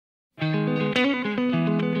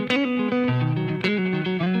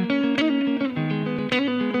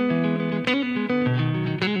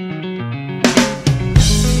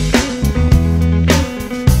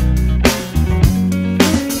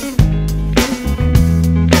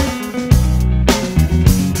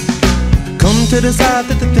to decide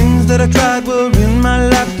that the things that I tried were in my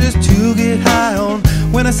life just to get high on.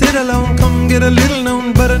 When I sit alone, come get a little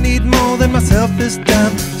known, but I need more than myself this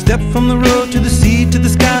time. Step from the road to the sea to the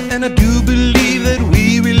sky, and I do believe that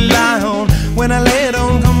we rely on. When I lay it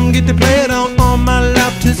on, come get to play it on, all my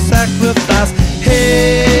life to sacrifice.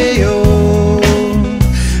 Hey, oh,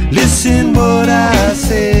 listen what I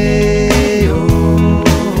say, oh,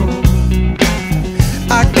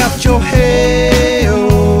 I got your hey,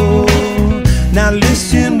 oh, now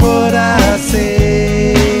listen what I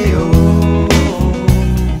say, oh,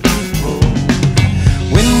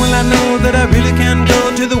 when will I know that I really can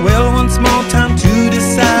go to the well one small time to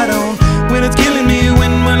decide on? When it's killing me,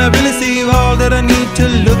 when will I really see all that I need to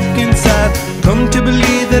look inside? Come to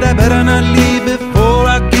believe that I better not leave before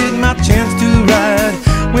I get my chance to ride.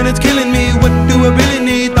 When it's killing me, what do I really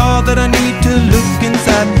need? All that I need to look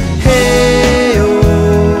inside. Hey,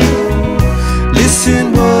 oh,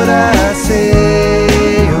 listen what I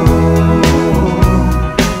say, oh,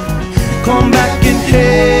 come back and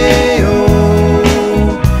hey, oh,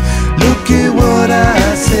 look at what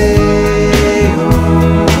I say, oh.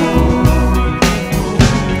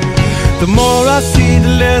 The more I see, the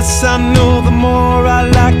less I know, the more I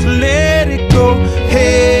like to let it go.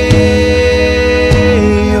 Hey,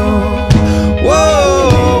 oh,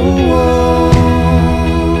 whoa, whoa.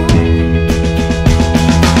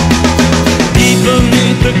 Deep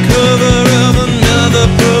beneath the cover of another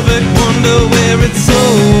perfect wonder, where it's so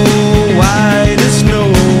white as snow,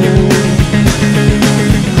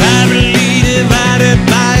 privately divided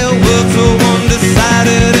by a world so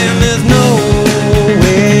undecided, and there's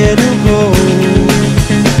nowhere to go.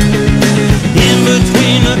 In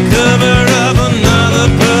between the cover of another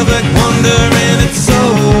perfect wonder, and it's so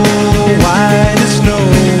white as snow,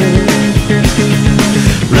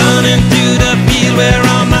 running through the field where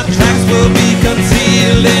all my tracks will be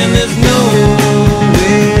concealed, and there's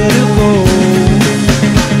nowhere to go.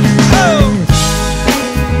 Oh!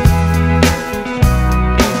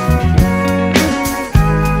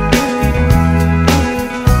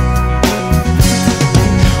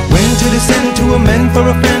 When to descend to amend for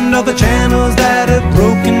a friend all the channels that have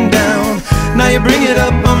broken down. Now you bring it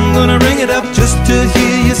up, I'm gonna ring it up just to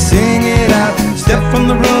hear you sing it out. Step from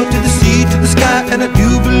the road to the sea to the sky, and I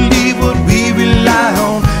do believe what we rely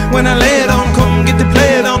on. When I lay it on, come get to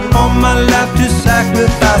play it on, all my life to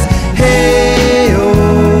sacrifice. Hey,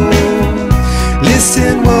 oh,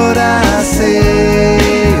 listen what I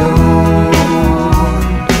say, oh,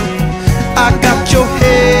 I got your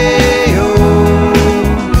hey, oh,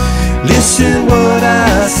 listen what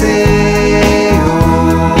I say, oh.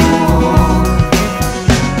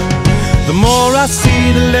 The more I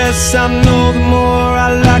see, the less I know, the more I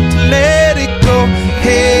like to let it go.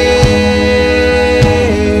 Hey,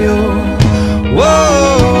 oh,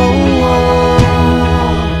 whoa, whoa.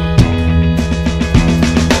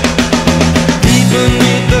 Deep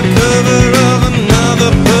beneath the cover of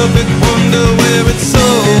another perfect wonder, where it's so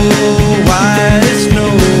white as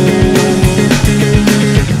snow,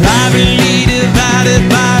 privately divided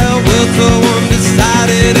by a world so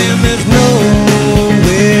undecided, and there's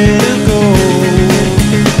nowhere to go.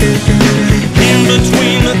 In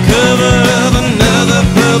between the cover of another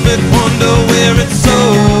perfect wonder, where it's so